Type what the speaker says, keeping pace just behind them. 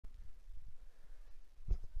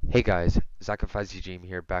Hey guys, ZachariahGM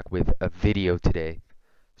here back with a video today.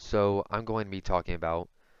 So I'm going to be talking about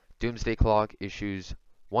Doomsday Clock issues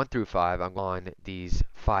 1 through 5. I'm on these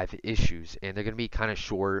 5 issues and they're going to be kind of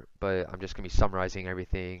short, but I'm just going to be summarizing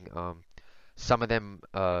everything. Some of them,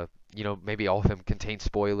 maybe all of them contain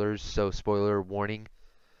spoilers, so spoiler warning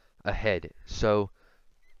ahead. So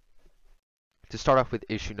to start off with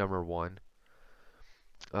issue number 1,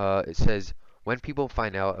 it says, when people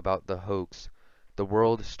find out about the hoax, the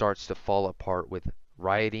world starts to fall apart with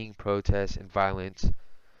rioting, protests, and violence.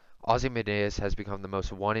 Ozymandias has become the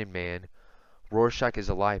most wanted man. Rorschach is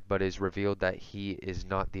alive, but it is revealed that he is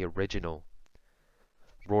not the original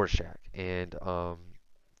Rorschach. And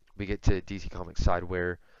we get to DC Comics side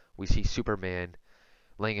where we see Superman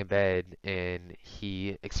laying in bed and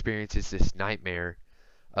he experiences this nightmare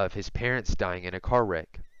of his parents dying in a car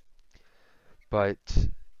wreck. But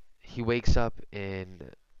he wakes up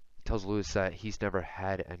and tells Lewis that he's never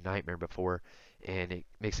had a nightmare before, and it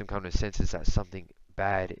makes him come to senses that something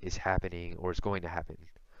bad is happening or is going to happen.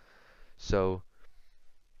 So,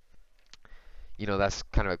 that's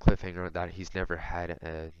kind of a cliffhanger that he's never had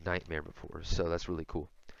a nightmare before. So that's really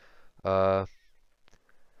cool. Uh,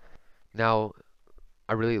 Now,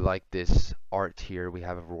 I really like this art here. We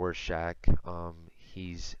have a Rorschach.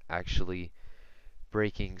 He's actually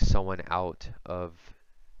breaking someone out of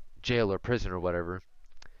jail or prison or whatever.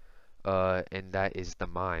 And that is the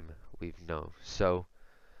mime we've known. So,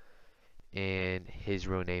 and his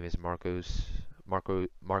real name is Marcos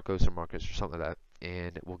or something like that.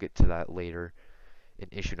 And we'll get to that later in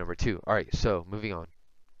issue number 2. Alright, so moving on.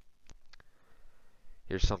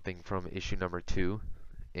 Here's something from issue number 2.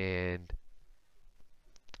 And,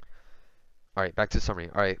 alright, back to the summary.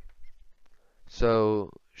 Alright,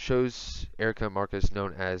 so shows Erica and Marcus,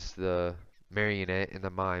 known as the marionette and the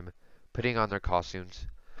mime, putting on their costumes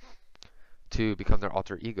to become their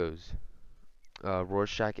alter egos.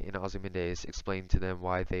 Rorschach and Ozymandias explain to them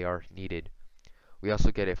why they are needed. We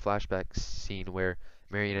also get a flashback scene where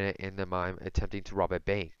Marionette and the mime attempting to rob a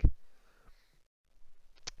bank.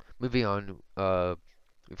 Moving on,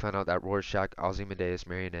 we find out that Rorschach, Ozymandias,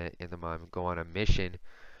 Marionette, and the mime go on a mission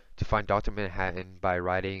to find Dr. Manhattan by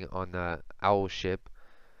riding on the owl ship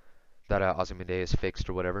that Ozymandias fixed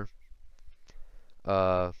or whatever.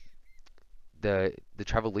 The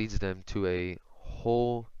travel leads them to a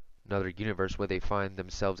whole another universe where they find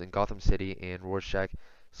themselves in Gotham City, and Rorschach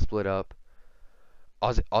split up.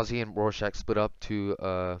 Ozzy and Rorschach split up to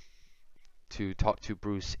talk to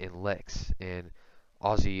Bruce and Lex, and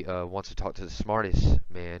Ozzy wants to talk to the smartest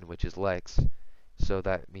man, which is Lex, so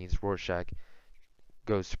that means Rorschach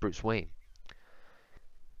goes to Bruce Wayne.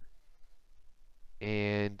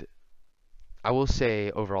 And I will say,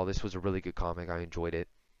 overall, this was a really good comic. I enjoyed it,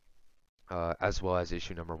 as well as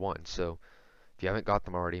issue number 1. So if you haven't got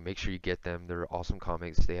them already, make sure you get them. They're awesome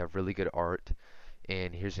comics. They have really good art.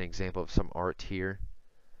 And here's an example of some art here.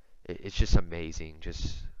 It's just amazing.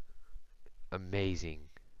 Just amazing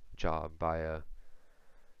job by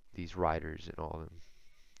these writers and all of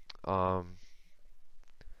them.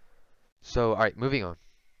 So, alright, moving on.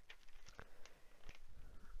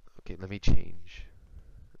 Okay, let me change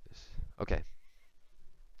this. Okay.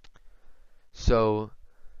 So,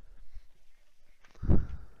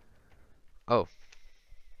 oh.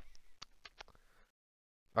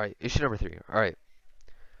 Alright, issue number 3. Alright.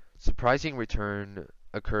 Surprising return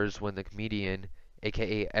occurs when the comedian,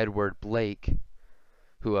 aka Edward Blake,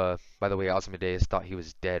 who, by the way, Ozymandias thought he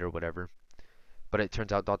was dead or whatever, but it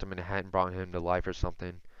turns out Dr. Manhattan brought him to life or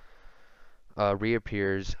something,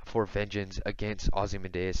 reappears for vengeance against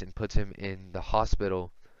Ozymandias and puts him in the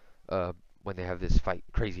hospital when they have this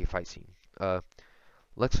crazy fight scene.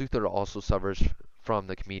 Lex Luthor also suffers from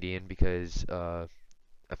the comedian because a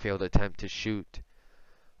failed attempt to shoot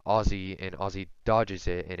Ozzy, and Ozzy dodges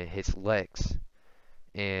it and it hits Lex,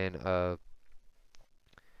 and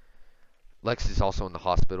Lex is also in the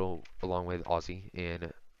hospital along with Ozzy.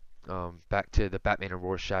 And back to the Batman and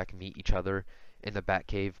Rorschach meet each other in the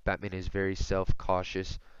Batcave. Batman is very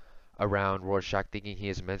self-cautious around Rorschach, thinking he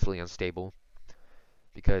is mentally unstable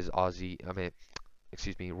because Rorschach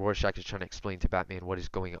is trying to explain to Batman what is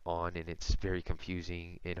going on, and it's very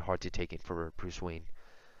confusing and hard to take in for Bruce Wayne.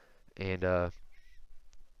 And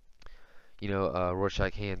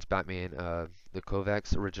Rorschach hands Batman the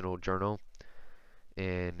Kovacs original journal,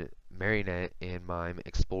 and Marionette and Mime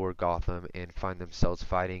explore Gotham and find themselves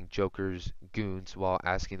fighting Joker's goons while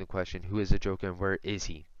asking the question, who is the Joker and where is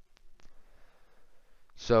he?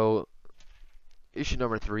 So, issue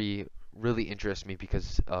number 3 really interests me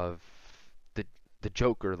because of the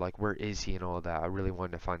Joker, like where is he and all of that. I really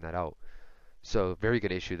wanted to find that out. So, very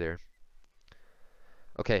good issue there.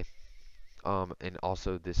 Okay, and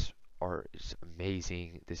also this art is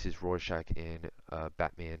amazing. This is Rorschach and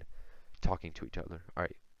Batman talking to each other. All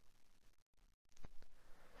right,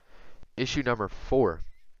 issue number 4.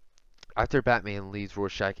 After Batman leaves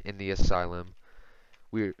Rorschach in the asylum,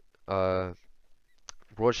 we uh,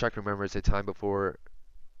 Rorschach remembers a time before,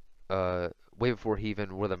 way before he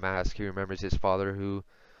even wore the mask. He remembers his father who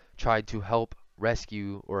tried to help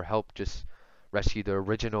rescue or help just rescue the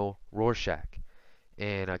original Rorschach.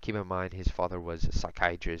 And keep in mind, his father was a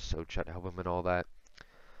psychiatrist, so tried to help him and all that.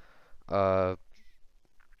 Uh,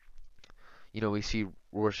 we see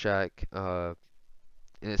Rorschach in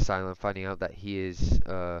the asylum, finding out that he is.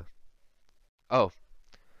 Oh,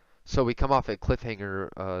 so we come off at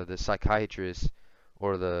cliffhanger. The psychiatrist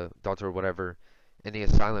or the doctor or whatever in the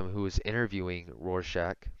asylum who is interviewing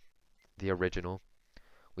Rorschach, the original.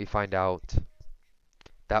 We find out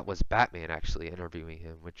that was Batman actually interviewing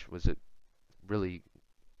him, which was a really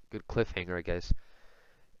good cliffhanger, I guess.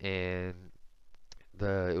 And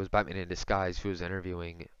it was Batman in disguise who was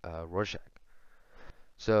interviewing Rorschach.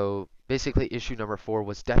 So basically, issue number 4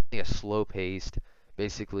 was definitely a slow-paced,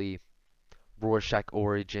 basically Rorschach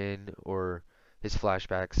origin or his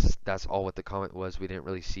flashbacks. That's all what the comic was. We didn't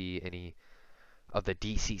really see any of the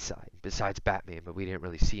DC side besides Batman, but we didn't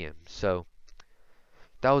really see him. So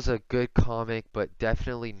that was a good comic, but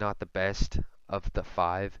definitely not the best of the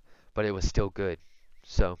 5, but it was still good.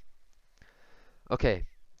 So okay,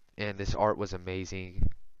 and this art was amazing.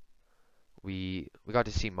 We got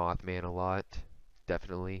to see Mothman a lot,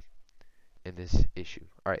 definitely, in this issue.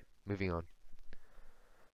 Alright, moving on.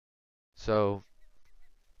 So,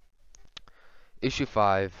 issue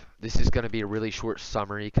 5, this is going to be a really short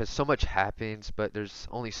summary because so much happens, but there's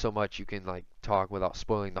only so much you can like talk without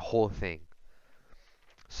spoiling the whole thing.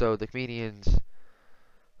 So, the comedian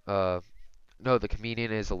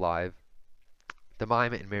is alive. The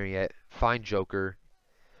Mime and Mariette find Joker,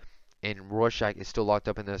 and Rorschach is still locked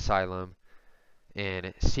up in the asylum.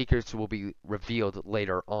 And secrets will be revealed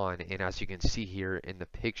later on, and as you can see here in the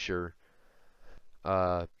picture,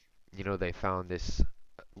 they found this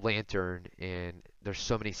lantern and there's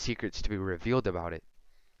so many secrets to be revealed about it.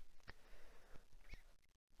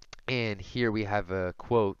 And here we have a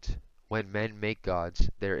quote: "When men make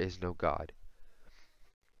gods, there is no God."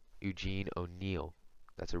 Eugene O'Neill.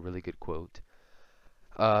 That's a really good quote.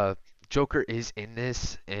 Joker is in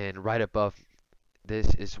this, and right above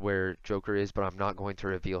this is where Joker is, but I'm not going to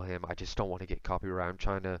reveal him. I just don't want to get copyright. I'm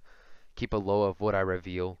trying to keep a low of what I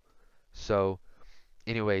reveal. So,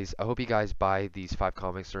 anyways, I hope you guys buy these 5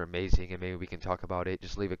 comics. They're amazing, and maybe we can talk about it.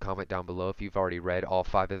 Just leave a comment down below if you've already read all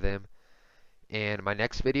 5 of them. And my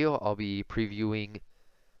next video, I'll be previewing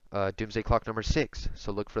Doomsday Clock number 6.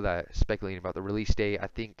 So look for that. Speculating about the release date.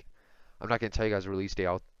 I'm not going to tell you guys the release date.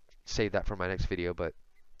 I'll save that for my next video, but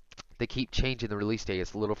they keep changing the release date.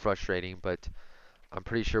 It's a little frustrating, but I'm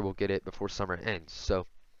pretty sure we'll get it before summer ends. So,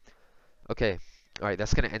 okay. Alright,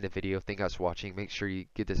 that's going to end the video. Thank you guys for watching. Make sure you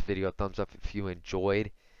give this video a thumbs up if you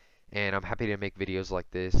enjoyed. And I'm happy to make videos like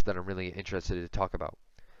this that I'm really interested to talk about.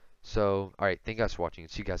 So, alright, thank you guys for watching.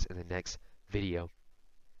 See you guys in the next video.